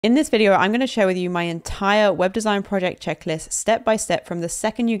In this video, I'm going to share with you my entire web design project checklist step by step from the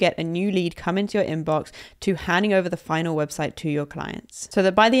second you get a new lead come into your inbox to handing over the final website to your clients. So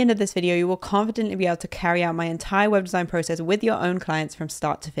that by the end of this video, you will confidently be able to carry out my entire web design process with your own clients from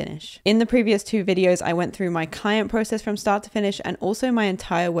start to finish. In the previous two videos, I went through my client process from start to finish and also my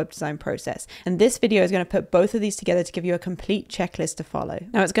entire web design process. And this video is going to put both of these together to give you a complete checklist to follow.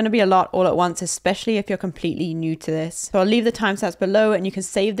 Now it's going to be a lot all at once, especially if you're completely new to this. So I'll leave the timestamps below and you can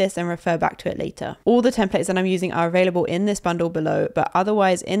save this and refer back to it later. All the templates that I'm using are available in this bundle below, but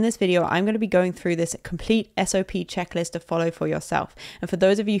otherwise in this video, I'm going to be going through this complete SOP checklist to follow for yourself. And for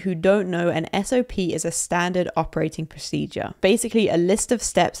those of you who don't know, an SOP is a standard operating procedure. Basically a list of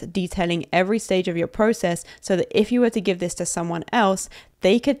steps detailing every stage of your process so that if you were to give this to someone else,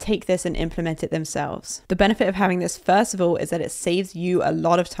 they could take this and implement it themselves. The benefit of having this, first of all, is that it saves you a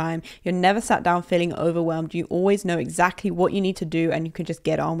lot of time. You're never sat down feeling overwhelmed. You always know exactly what you need to do and you can just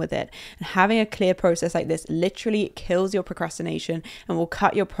get on with it. And having a clear process like this literally kills your procrastination and will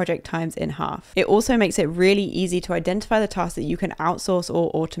cut your project times in half. It also makes it really easy to identify the tasks that you can outsource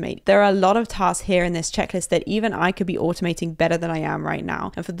or automate. There are a lot of tasks here in this checklist that even I could be automating better than I am right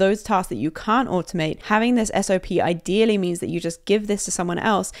now. And for those tasks that you can't automate, having this SOP ideally means that you just give this to someone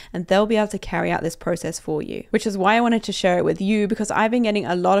else and they'll be able to carry out this process for you, which is why I wanted to share it with you, because I've been getting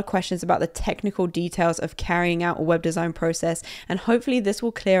a lot of questions about the technical details of carrying out a web design process, and hopefully this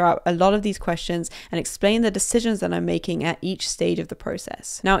will clear up a lot of these questions and explain the decisions that I'm making at each stage of the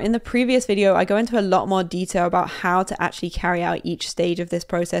process. Now in the previous video, I go into a lot more detail about how to actually carry out each stage of this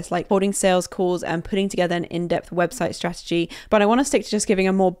process, like holding sales calls and putting together an in-depth website strategy, but I want to stick to just giving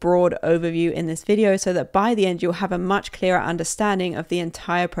a more broad overview in this video so that by the end you'll have a much clearer understanding of the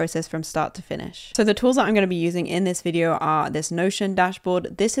entire process from start to finish. So the tools that I'm going to be using in this video are this Notion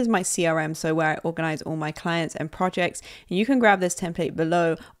dashboard. This is my CRM, so where I organize all my clients and projects, and you can grab this template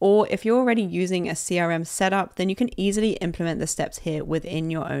below, or if you're already using a CRM setup, then you can easily implement the steps here within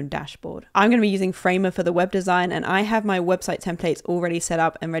your own dashboard. I'm going to be using Framer for the web design, and I have my website templates already set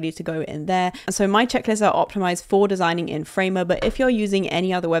up and ready to go in there. And so my checklists are optimized for designing in Framer, but if you're using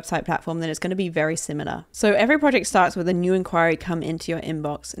any other website platform, then it's going to be very similar. So every project starts with a new inquiry come into your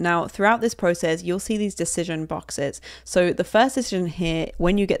inbox. Now, throughout this process, you'll see these decision boxes. So the first decision here,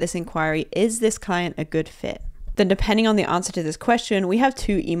 when you get this inquiry, is this client a good fit? Then depending on the answer to this question, we have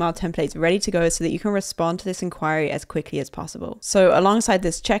 2 email templates ready to go so that you can respond to this inquiry as quickly as possible. So alongside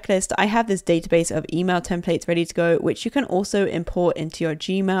this checklist, I have this database of email templates ready to go, which you can also import into your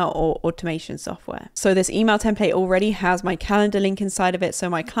Gmail or automation software. So this email template already has my calendar link inside of it, so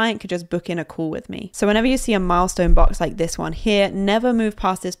my client could just book in a call with me. So whenever you see a milestone box like this one here, never move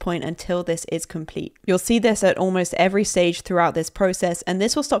past this point until this is complete. You'll see this at almost every stage throughout this process, and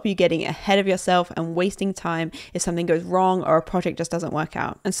this will stop you getting ahead of yourself and wasting time if something goes wrong or a project just doesn't work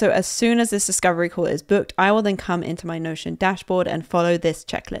out. And so as soon as this discovery call is booked, I will then come into my Notion dashboard and follow this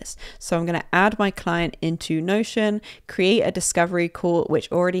checklist. So I'm going to add my client into Notion, create a discovery call,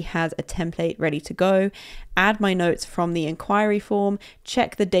 which already has a template ready to go, add my notes from the inquiry form,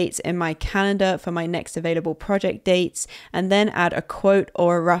 check the dates in my calendar for my next available project dates, and then add a quote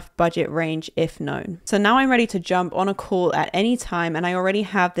or a rough budget range if known. So now I'm ready to jump on a call at any time, and I already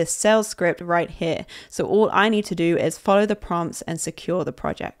have this sales script right here. So all I need to do is follow the prompts and secure the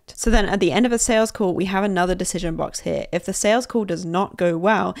project. So then at the end of a sales call, we have another decision box here. If the sales call does not go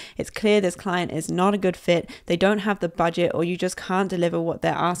well, it's clear this client is not a good fit, they don't have the budget, or you just can't deliver what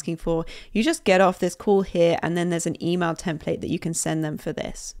they're asking for, you just get off this call here, and then there's an email template that you can send them for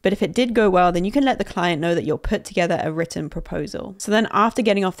this. But if it did go well, then you can let the client know that you'll put together a written proposal. So then after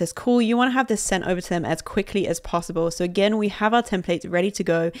getting off this call, you want to have this sent over to them as quickly as possible. So again, we have our templates ready to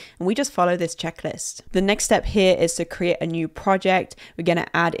go and we just follow this checklist. The next step here is to create a new project. We're going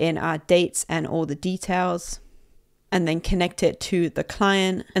to add in our dates and all the details, and then connect it to the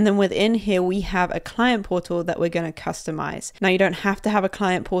client. And then within here, we have a client portal that we're going to customize. Now you don't have to have a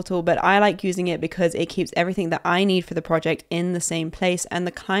client portal, but I like using it because it keeps everything that I need for the project in the same place and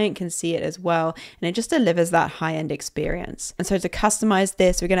the client can see it as well. And it just delivers that high-end experience. And so to customize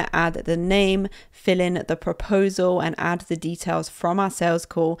this, we're going to add the name, fill in the proposal, and add the details from our sales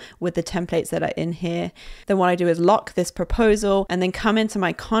call with the templates that are in here. Then what I do is lock this proposal and then come into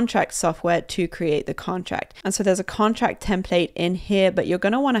my contract software to create the contract. And so there's a contract template in here, but you're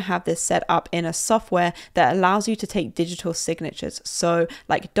going to want to have this set up in a software that allows you to take digital signatures. So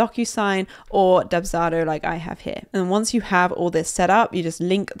like DocuSign or Dubsado like I have here. And once you have all this set up, you just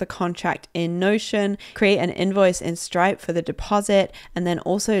link the contract in Notion, create an invoice in Stripe for the deposit, and then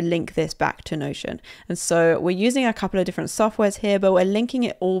also link this back to Notion. And so we're using a couple of different softwares here, but we're linking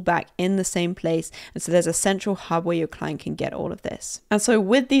it all back in the same place. And so there's a central hub where your client can get all of this. And so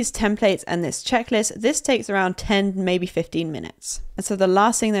with these templates and this checklist, this takes around 10, maybe 15 minutes. And so the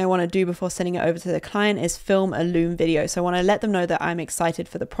last thing that I want to do before sending it over to the client is film a Loom video. So I want to let them know that I'm excited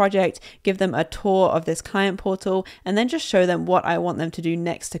for the project, give them a tour of this client portal, and then just show them what I want them to do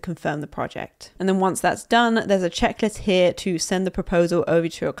next to confirm the project. And then once that's done, there's a checklist here to send the proposal over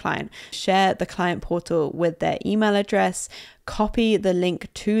to your client. Share the client portal with their email address, copy the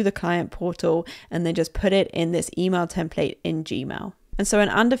link to the client portal, and then just put it in this email template in Gmail. And so in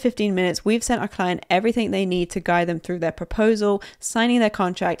under 15 minutes, we've sent our client everything they need to guide them through their proposal, signing their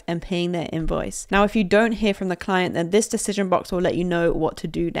contract, and paying their invoice. Now, if you don't hear from the client, then this decision box will let you know what to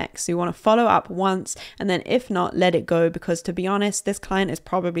do next. So you want to follow up once, and then if not, let it go, because to be honest, this client is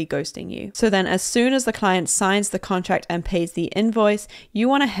probably ghosting you. So then as soon as the client signs the contract and pays the invoice, you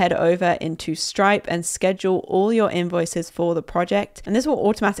want to head over into Stripe and schedule all your invoices for the project. And this will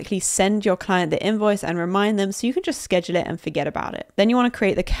automatically send your client the invoice and remind them, so you can just schedule it and forget about it. Then you want to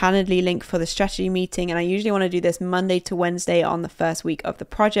create the Calendly link for the strategy meeting, and I usually want to do this Monday to Wednesday on the first week of the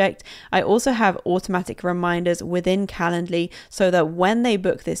project. I also have automatic reminders within Calendly so that when they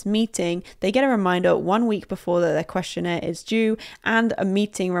book this meeting, they get a reminder 1 week before their questionnaire is due, and a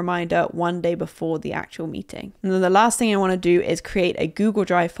meeting reminder 1 day before the actual meeting. And then the last thing I want to do is create a Google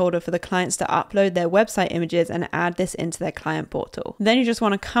Drive folder for the clients to upload their website images and add this into their client portal. Then you just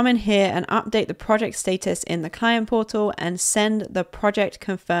want to come in here and update the project status in the client portal and send the project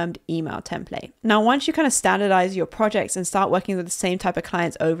confirmed email template. Now, once you kind of standardize your projects and start working with the same type of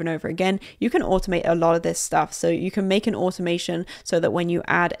clients over and over again, you can automate a lot of this stuff. So you can make an automation so that when you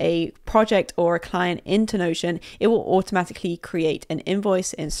add a project or a client into Notion, it will automatically create an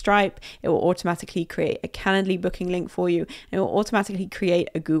invoice in Stripe. It will automatically create a Calendly booking link for you. And it will automatically create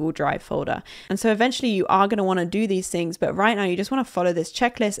a Google Drive folder. And so eventually you are going to want to do these things, but right now you just want to follow this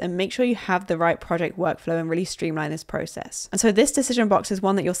checklist and make sure you have the right project workflow and really streamline this process. And so this decision box is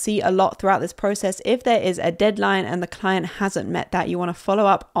one that you'll see a lot throughout this process. If there is a deadline and the client hasn't met that, you want to follow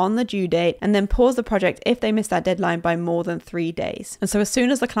up on the due date and then pause the project if they miss that deadline by more than 3 days. And so as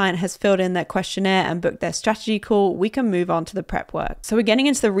soon as the client has filled in their questionnaire and booked their strategy call, we can move on to the prep work. So we're getting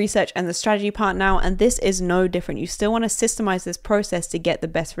into the research and the strategy part now, and this is no different. You still want to systemize this process to get the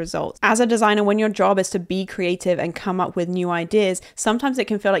best results. As a designer, when your job is to be creative and come up with new ideas, sometimes it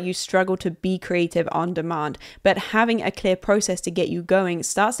can feel like you struggle to be creative on demand, but having a clear process to get you going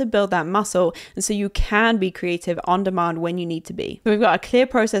starts to build that muscle, and so you can be creative on demand when you need to be. So we've got a clear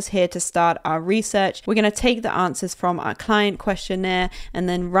process here to start our research. We're going to take the answers from our client questionnaire and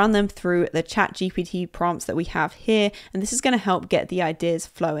then run them through the ChatGPT prompts that we have here, and this is going to help get the ideas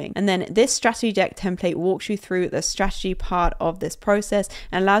flowing. And then this strategy deck template walks you through the strategy part of this process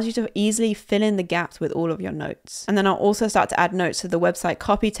and allows you to easily fill in the gaps with all of your notes. And then I'll also start to add notes to the website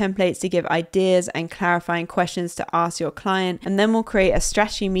copy templates to give ideas and clarifying questions to ask your client. And then we'll create a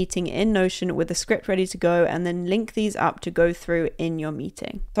strategy meeting in Notion with the script ready to go, and then link these up to go through in your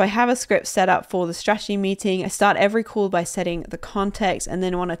meeting. So I have a script set up for the strategy meeting. I start every call by setting the context, and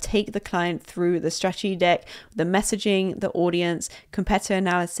then want to take the client through the strategy deck, the messaging, the audience, competitor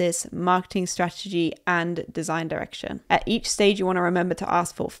analysis, marketing strategy, and design direction. At each stage, you want to remember to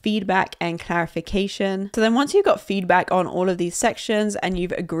ask for feedback and clarification. So then once you've got feedback on all of these sections and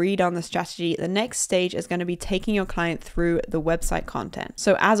you've agreed on the strategy, the next stage is going to be taking your client through the website content.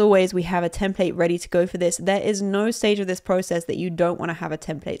 So as always, we have a template ready to go for this. There is no stage of this process that you don't want to have a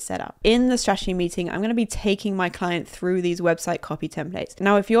template set up. In the strategy meeting, I'm going to be taking my client through these website copy templates.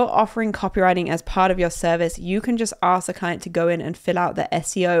 Now, if you're offering copywriting as part of your service, you can just ask the client to go in and fill out the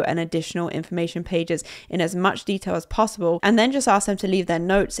SEO and additional information pages in as much detail as possible, and then just ask them to leave their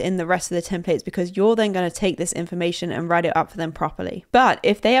notes in the rest of the templates, because you're then going to take this information and write it up for them properly. But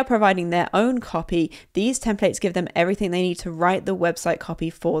if they are providing their own copy, these templates give them everything they need to write the website copy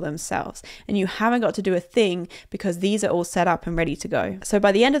for themselves, and you haven't got to do a thing because these are all set up and ready to go. So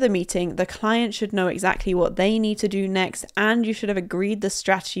by the end of the meeting, the client should know exactly what they need to do next, and you should have agreed the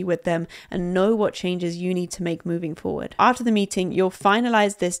strategy with them and know what changes you need to make moving forward. After the meeting, you'll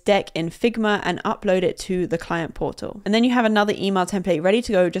finalize this deck in Figma and upload it to the client portal. And then you have another email template ready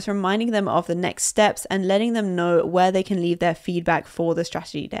to go, just reminding them of the next steps and letting them know where they can leave their feedback for the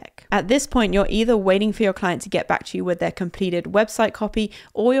strategy deck. At this point, you're either waiting for your client to get back to you with their completed completed website copy,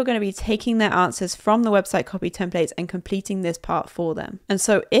 or you're going to be taking their answers from the website copy templates and completing this part for them. And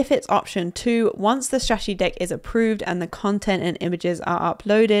so if it's option 2, once the strategy deck is approved and the content and images are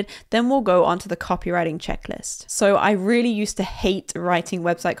uploaded, then we'll go onto the copywriting checklist. So I really used to hate writing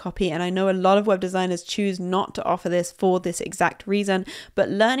website copy, and I know a lot of web designers choose not to offer this for this exact reason, but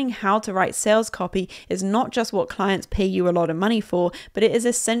learning how to write sales copy is not just what clients pay you a lot of money for, but it is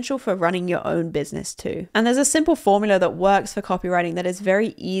essential for running your own business too. And there's a simple formula that works for copywriting that is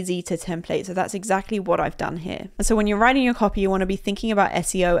very easy to template. So that's exactly what I've done here. And so when you're writing your copy, you want to be thinking about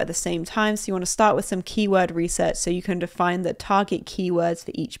SEO at the same time. So you want to start with some keyword research so you can define the target keywords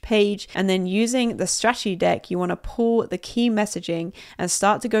for each page. And then using the strategy deck, you want to pull the key messaging and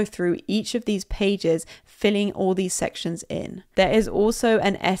start to go through each of these pages, filling all these sections in. There is also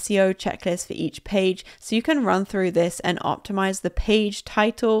an SEO checklist for each page, so you can run through this and optimize the page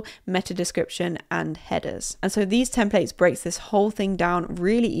title, meta description, and headers. And so these templates breaks this whole thing down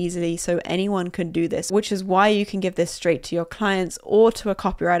really easily so anyone can do this, which is why you can give this straight to your clients or to a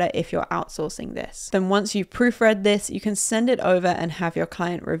copywriter if you're outsourcing this. Then once you've proofread this, you can send it over and have your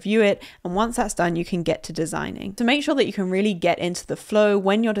client review it. And once that's done, you can get to designing. To make sure that you can really get into the flow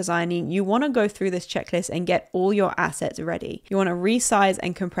when you're designing, you want to go through this checklist and get all your assets ready. You want to resize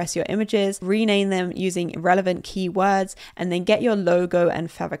and compress your images, rename them using relevant keywords, and then get your logo and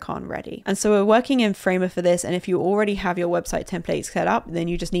favicon ready. And so we're working in Framer for this, and if you already have your website templates set up, then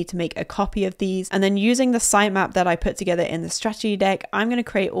you just need to make a copy of these. And then using the sitemap that I put together in the strategy deck, I'm going to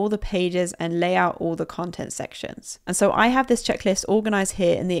create all the pages and lay out all the content sections. And so I have this checklist organized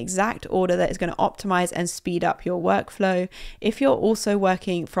here in the exact order that is going to optimize and speed up your workflow. If you're also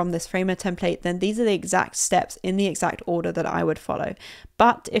working from this Framer template, then these are the exact steps in the exact order that I would follow.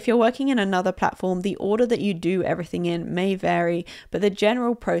 But if you're working in another platform, the order that you do everything in may vary, but the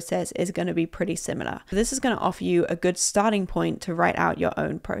general process is going to be pretty similar. So this is going to offer you a good starting point to write out your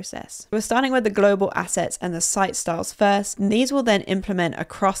own process. We're starting with the global assets and the site styles first, and these will then implement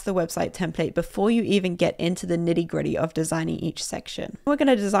across the website template before you even get into the nitty-gritty of designing each section. We're going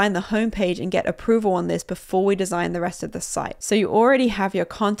to design the homepage and get approval on this before we design the rest of the site. So you already have your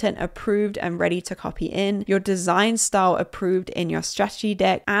content approved and ready to copy in, your design style approved in your strategy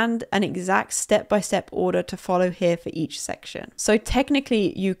deck, and an exact step-by-step order to follow here for each section. So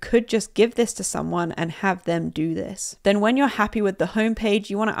technically you could just give this to someone and have them do this. Then when you're happy with the homepage,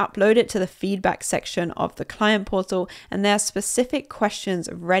 you want to upload it to the feedback section of the client portal, and there are specific questions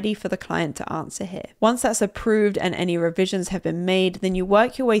ready for the client to answer here. Once that's approved and any revisions have been made, then you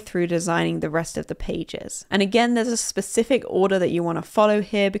work your way through designing the rest of the pages. And again, there's a specific order that you want to follow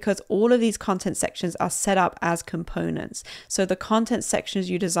here because all of these content sections are set up as components. So the content sections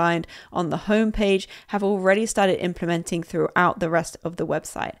you designed on the home page have already started implementing throughout the rest of the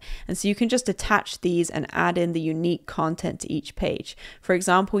website. And so you can just attach these and add in the unique content to each page. For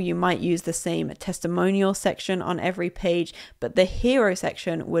example, you might use the same testimonial section on every page, but the hero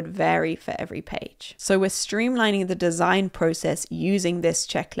section would vary for every page. So we're streamlining the design process using this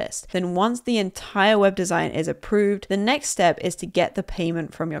checklist. Then once the entire web design is approved, the next step is to get the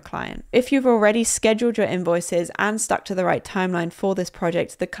payment from your client. If you've already scheduled your invoices and stuck to the right timeline for this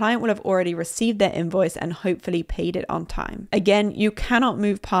project, the client will have already received their invoice and hopefully paid it on time. Again, you cannot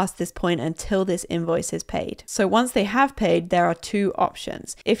move past this point until this invoice is paid. So once they have paid, there are two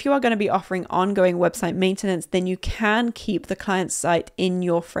options. If you are going to be offering ongoing website maintenance, then you can keep the client's site in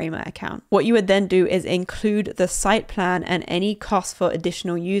your Framer account. What you would then do is include the site plan and any costs for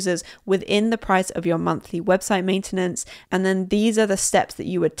additional users within the price of your monthly website maintenance. And then these are the steps that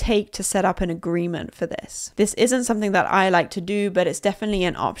you would take to set up an agreement for this. This isn't something that I like to do, but it's definitely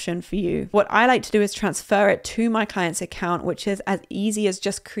an option for you. What I like to do is transfer it to my client's account, which is as easy as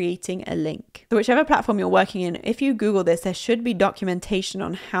just creating a link. So whichever platform you're working in, if you Google this, there should be documentation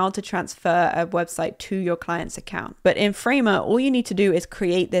on how to transfer a website to your client's account. But in Framer, all you need to do is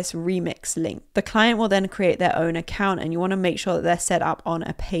create this remix link. The client will then create their own account, and you want to make sure that they're set up on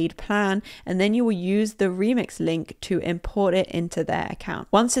a paid plan, and then you will use the remix link to import it into their account.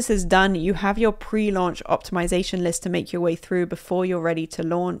 Once this is done, you have your pre-launch optimization list to make your way through before you're ready to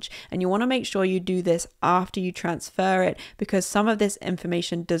launch, and you want to make sure you do this after you transfer it because some of this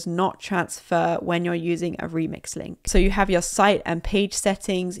information does not transfer when you're using a remix link. So you have your site and page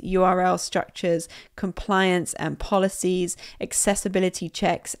settings, URL structures, compliance and policies, accessibility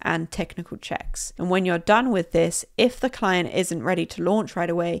checks, and technical checks. And when you're done with this, if the client isn't ready to launch right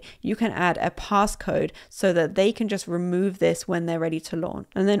away, you can add a passcode so that they can just remove this when they're ready to launch.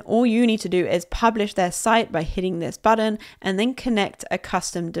 And then all you need to do is publish their site by hitting this button and then connect a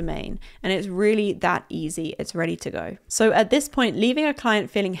custom domain. And it's really that easy. It's ready to go. So at this point, leaving a client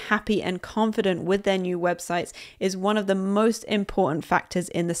feeling happy and confident with their new websites minutes is one of the most important factors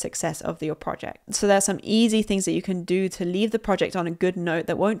in the success of your project. So there are some easy things that you can do to leave the project on a good note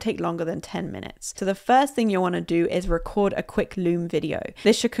that won't take longer than 10 minutes. So the first thing you want to do is record a quick Loom video.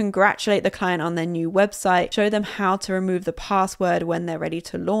 This should congratulate the client on their new website, show them how to remove the password when they're ready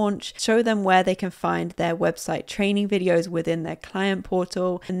to launch, show them where they can find their website training videos within their client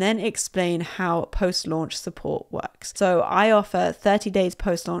portal, and then explain how post-launch support works. So I offer 30 days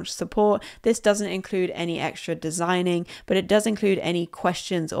post-launch support. This doesn't include any extra designing, but it does include any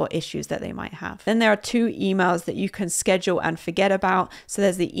questions or issues that they might have. Then there are 2 emails that you can schedule and forget about. So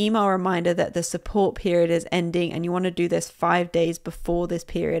there's the email reminder that the support period is ending and you want to do this 5 days before this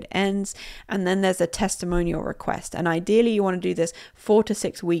period ends. And then there's a testimonial request. And ideally you want to do this 4 to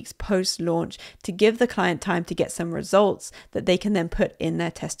 6 weeks post-launch to give the client time to get some results that they can then put in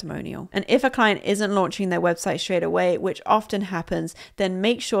their testimonial. And if a client isn't launching their website straight away, which often happens, then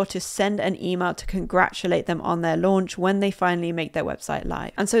make sure to send an email to congratulate them on their launch when they finally make their website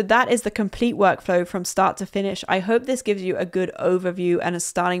live. And so that is the complete workflow from start to finish. I hope this gives you a good overview and a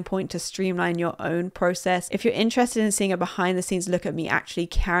starting point to streamline your own process. If you're interested in seeing a behind the scenes look at me actually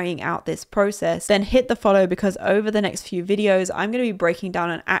carrying out this process, then hit the follow, because over the next few videos, I'm going to be breaking down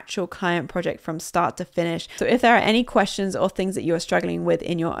an actual client project from start to finish. So if there are any questions or things that you are struggling with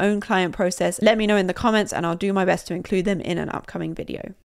in your own client process, let me know in the comments and I'll do my best to include them in an upcoming video.